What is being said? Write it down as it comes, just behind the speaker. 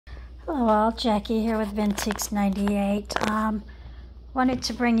Hello all, Jackie here with Vintex 98. Wanted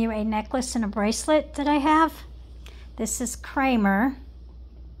to bring you a necklace and a bracelet that I have. This is Kramer,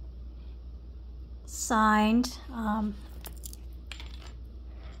 signed. Let's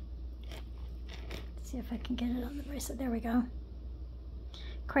see if I can get it on the bracelet. There we go.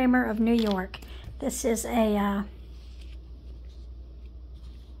 Kramer of New York. This is a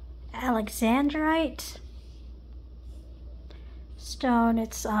Alexandrite stone.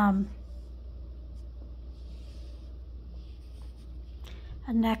 It's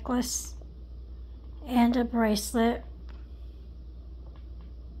a necklace and a bracelet.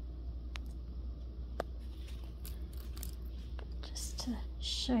 Just to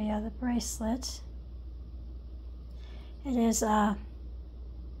show you the bracelet, it is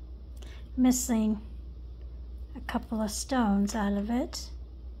missing a couple of stones out of it.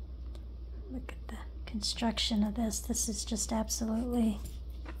 Look at the construction of this. This is just absolutely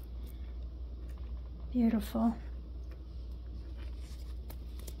beautiful.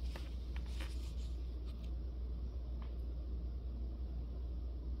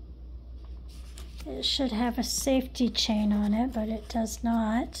 It should have a safety chain on it, but it does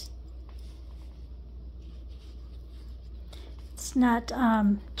not. It's not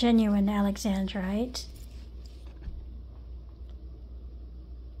genuine Alexandrite.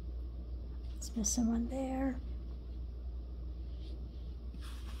 It's missing one there.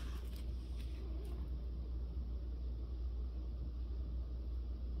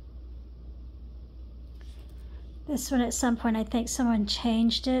 This one, at some point, I think someone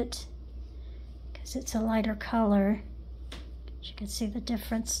changed it because it's a lighter color. You can see the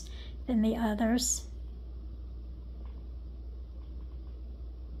difference than the others.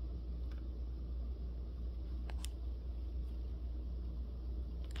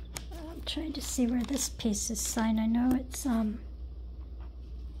 I'm trying to see where this piece is signed. I know it's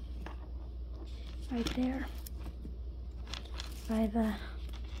right there by the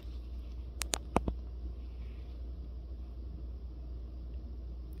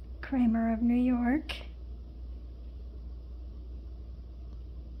Kramer of New York.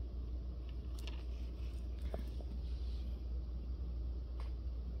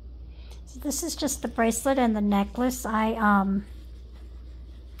 So this is just the bracelet and the necklace. I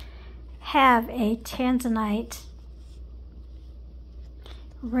have a Tanzanite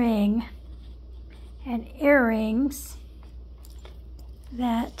ring and earrings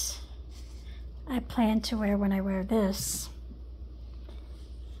that I plan to wear when I wear this.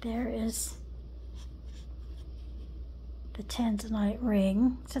 There is the Tanzanite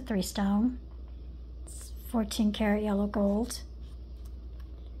ring. It's a 3-stone. It's 14 karat yellow gold.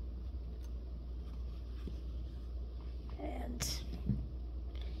 And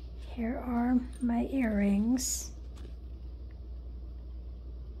here are my earrings.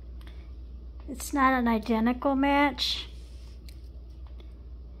 It's not an identical match,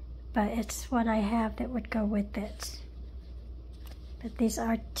 but it's what I have that would go with it. But these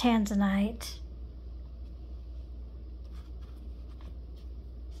are Tanzanite.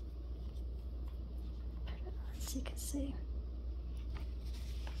 As you can see.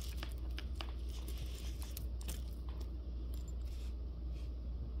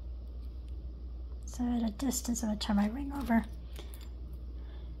 So at a distance, I'm going to turn my ring over.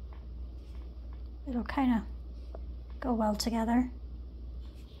 It'll kind of go well together.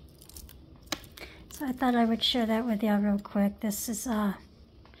 So I thought I would share that with you real quick. This is a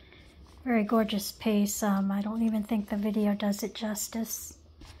very gorgeous piece. I don't even think the video does it justice.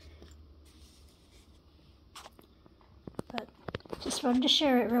 But just wanted to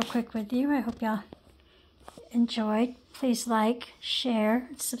share it real quick with you. I hope y'all enjoyed. Please like, share,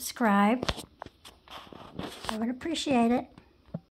 subscribe. I would appreciate it.